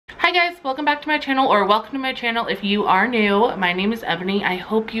Hi guys, welcome back to my channel, or welcome to my channel if you are new. My name is Ebony. I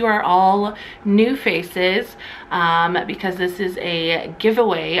hope you are all new faces because this is a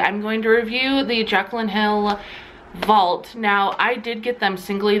giveaway. I'm going to review the Jaclyn Hill vault. Now, I did get them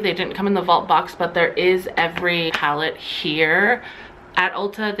singly. They didn't come in the vault box, but there is every palette here. At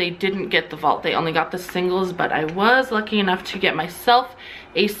Ulta, they didn't get the vault. They only got the singles, but I was lucky enough to get myself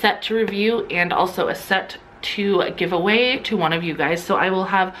a set to review and also a set to give away to one of you guys. So I will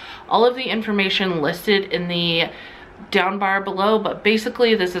have all of the information listed in the down bar below, but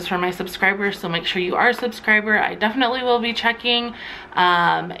basically this is for my subscribers, so make sure you are a subscriber. I definitely will be checking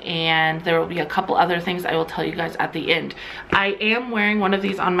and there will be a couple other things I will tell you guys at the end. I am wearing one of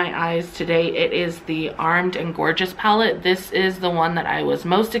these on my eyes today. It is the Armed and Gorgeous palette. This is the one that I was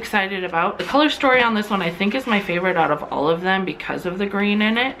most excited about. The color story on this one I think is my favorite out of all of them because of the green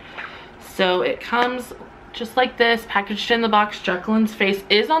in it. So it comes just like this, packaged in the box. Jaclyn's face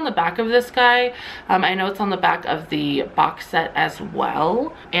is on the back of this guy. I know it's on the back of the box set as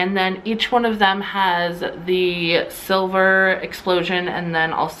well. And then each one of them has the silver explosion and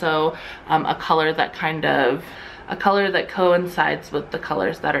then also a color that coincides with the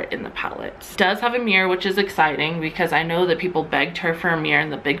colors that are in the palette. It does have a mirror, which is exciting because I know that people begged her for a mirror in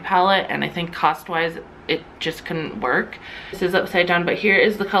the big palette, and I think cost-wise it just couldn't work. This is upside down, but here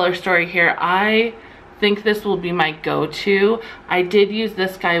is the color story here. I think this will be my go-to. I did use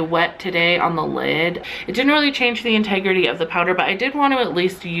this guy wet today on the lid. It didn't really change the integrity of the powder, but I did want to at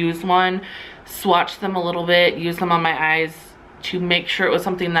least use one, swatch them a little bit, use them on my eyes to make sure it was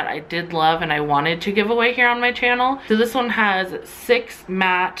something that I did love and I wanted to give away here on my channel. So this one has 6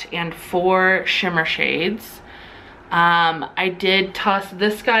 matte and 4 shimmer shades. I did toss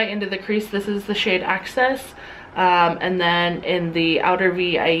this guy into the crease. This is the shade Access. And then in the outer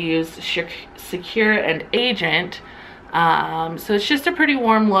V I used Secure and Agent. So it's just a pretty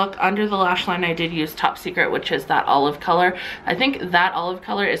warm look. Under the lash line I did use Top Secret, which is that olive color. I think that olive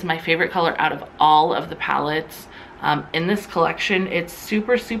color is my favorite color out of all of the palettes in this collection. It's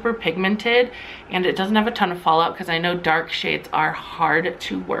super pigmented and it doesn't have a ton of fallout because I know dark shades are hard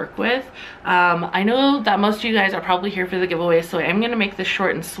to work with. I know that most of you guys are probably here for the giveaway, so I'm going to make this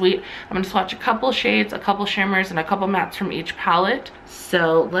short and sweet. I'm going to swatch a couple shades, a couple shimmers, and a couple mattes from each palette.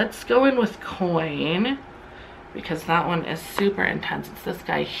 So let's go in with Coin because that one is super intense. It's this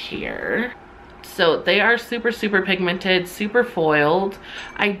guy here. So they are super pigmented, super foiled.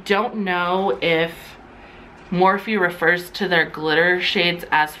 I don't know if Morphe refers to their glitter shades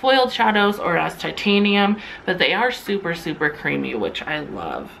as foiled shadows or as titanium, but they are super creamy, which I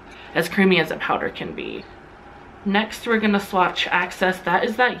love. As creamy as a powder can be. Next we're gonna swatch Access. That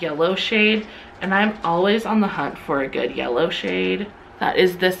is that yellow shade, and I'm always on the hunt for a good yellow shade. That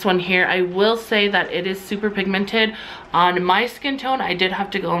is this one here. I will say that it is super pigmented. On my skin tone, I did have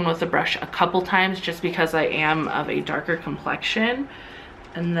to go in with the brush a couple times just because I am of a darker complexion.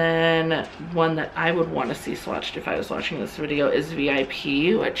 And then one that I would want to see swatched if I was watching this video is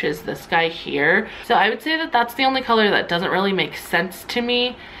VIP, which is this guy here. So I would say that that's the only color that doesn't really make sense to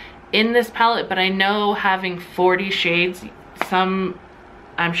me in this palette, but I know having 40 shades, some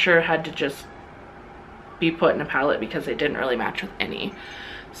I'm sure had to just be put in a palette because they didn't really match with any.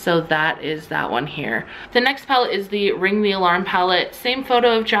 So that is that one here. The next palette is the Ring the Alarm palette. Same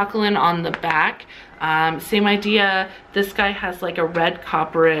photo of Jaclyn on the back. Same idea. This guy has like a red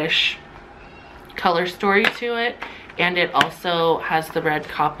copperish color story to it, and it also has the red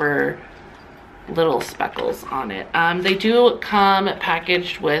copper little speckles on it. They do come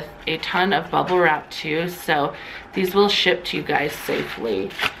packaged with a ton of bubble wrap too, so these will ship to you guys safely.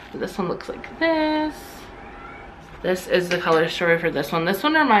 This one looks like this. This is the color story for this one. This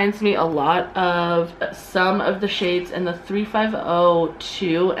one reminds me a lot of some of the shades in the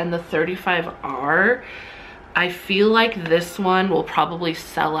 3502 and the 35R. I feel like this one will probably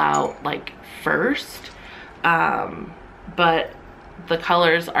sell out like first, but the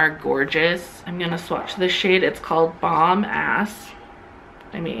colors are gorgeous. I'm gonna swatch this shade. It's called Bomb Ass.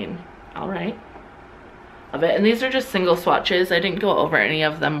 I mean, all right. Of it, and these are just single swatches. I didn't go over any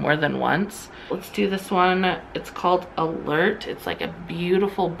of them more than once. Let's do this one. It's called Alert. It's like a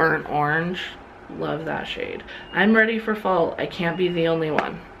beautiful burnt orange. Love that shade. I'm ready for fall. I can't be the only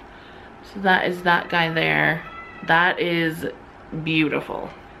one. So that is that guy there. That is beautiful.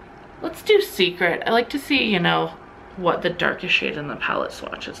 Let's do Secret. I like to see, you know, what the darkest shade in the palette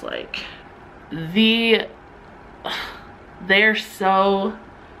swatch is like. They're so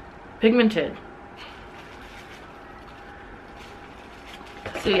pigmented.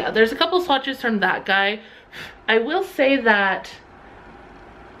 So yeah, there's a couple swatches from that guy. I will say that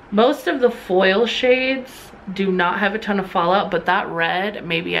most of the foil shades do not have a ton of fallout, but that red,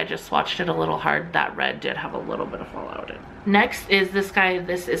 maybe I just swatched it a little hard. That red did have a little bit of fallout in it. Next is this guy.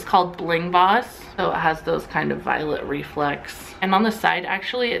 This is called Bling Boss. So it has those kind of violet reflex. And on the side,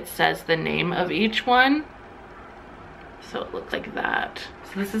 actually, it says the name of each one. So it looks like that.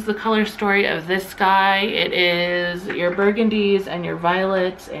 So this is the color story of this guy. It is your burgundies and your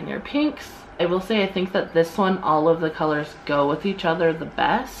violets and your pinks. I will say I think that this one, all of the colors go with each other the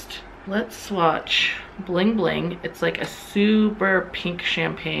best. Let's swatch Bling Bling. It's like a super pink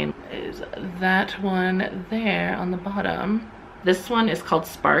champagne. Is that one there on the bottom. This one is called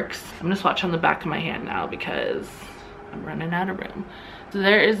Sparks. I'm gonna swatch on the back of my hand now because I'm running out of room. So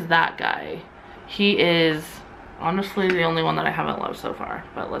there is that guy. He is honestly the only one that I haven't loved so far,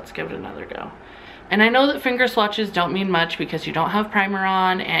 but let's give it another go. And I know that finger swatches don't mean much because you don't have primer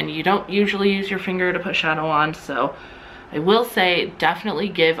on and you don't usually use your finger to put shadow on, so I will say definitely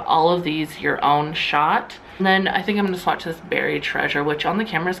give all of these your own shot. And then I think I'm gonna swatch this Buried Treasure, which on the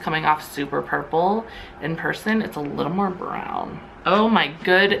camera is coming off super purple. In person, it's a little more brown. Oh my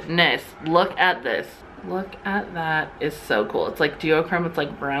goodness, look at this. Look at that, it's so cool. It's like duochrome, it's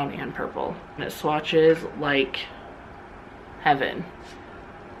like brown and purple. And it swatches like heaven.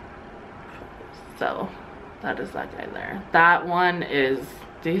 So that is that guy there. That one is,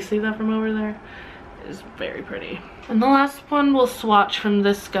 do you see that from over there? Is very pretty. And the last one we'll swatch from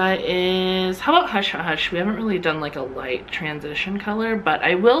this guy is, how about Hush Hush? We haven't really done like a light transition color, but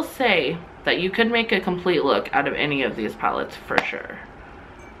I will say that you could make a complete look out of any of these palettes for sure.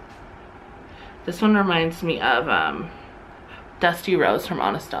 This one reminds me of Dusty Rose from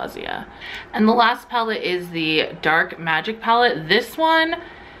Anastasia. And the last palette is the Dark Magic palette. This one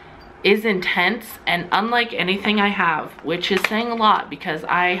is intense and unlike anything I have, which is saying a lot because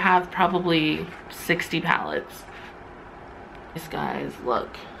I have probably 60 palettes. These guys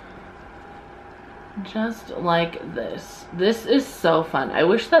look just like this. This is so fun. I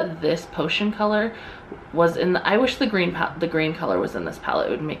wish that this potion color was in the, I wish the green color was in this palette. It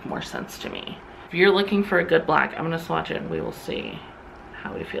would make more sense to me. If you're looking for a good black, I'm gonna swatch it and we will see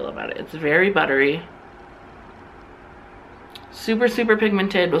how we feel about it. It's very buttery. Super, super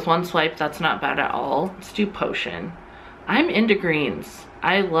pigmented with one swipe. That's not bad at all. Let's do Potion. I'm into greens.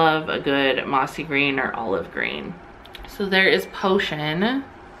 I love a good mossy green or olive green. So there is Potion.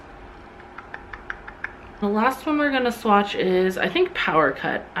 The last one we're gonna swatch is, I think, Power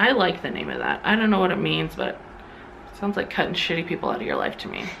Cut. I like the name of that. I don't know what it means, but it sounds like cutting shitty people out of your life to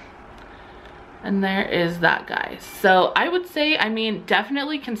me. And there is that guy. So I would say, I mean,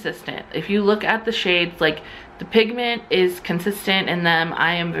 definitely consistent. If you look at the shades, like the pigment is consistent in them.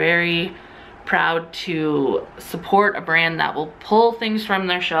 I am very proud to support a brand that will pull things from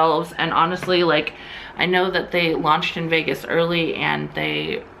their shelves. And honestly, like, I know that they launched in Vegas early and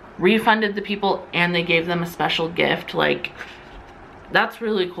they refunded the people and they gave them a special gift. Like, that's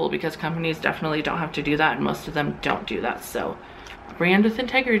really cool because companies definitely don't have to do that and most of them don't do that. So brand with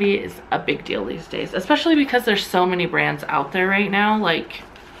integrity is a big deal these days, especially because there's so many brands out there right now, like,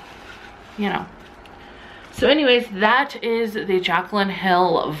 you know. So anyways, that is the Jaclyn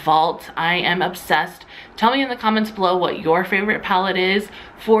Hill Vault. I am obsessed. Tell me in the comments below what your favorite palette is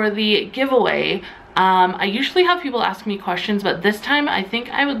for the giveaway. I usually have people ask me questions, but this time I think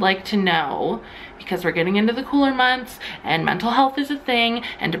I would like to know, because we're getting into the cooler months and mental health is a thing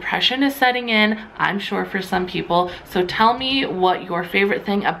and depression is setting in, I'm sure, for some people. So tell me what your favorite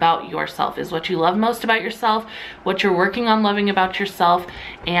thing about yourself is, what you love most about yourself, what you're working on loving about yourself,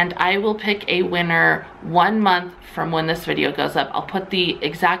 and I will pick a winner 1 month from when this video goes up. I'll put the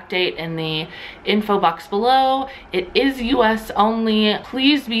exact date in the info box below. It is US only.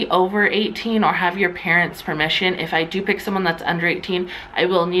 Please be over 18 or have your parents' permission. If I do pick someone that's under 18, I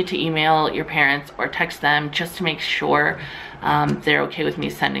will need to email your parents or text them just to make sure they're okay with me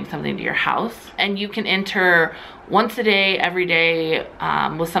sending something to your house. And you can enter once a day, every day,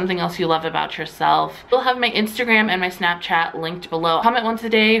 with something else you love about yourself. You'll have my Instagram and my Snapchat linked below. Comment once a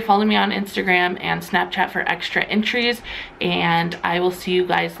day, follow me on Instagram and Snapchat for extra entries, and I will see you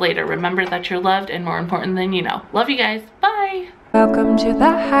guys later. Remember that you're loved and more important than you know. Love you guys, bye! Welcome to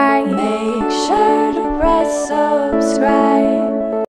the high. Make sure to press subscribe.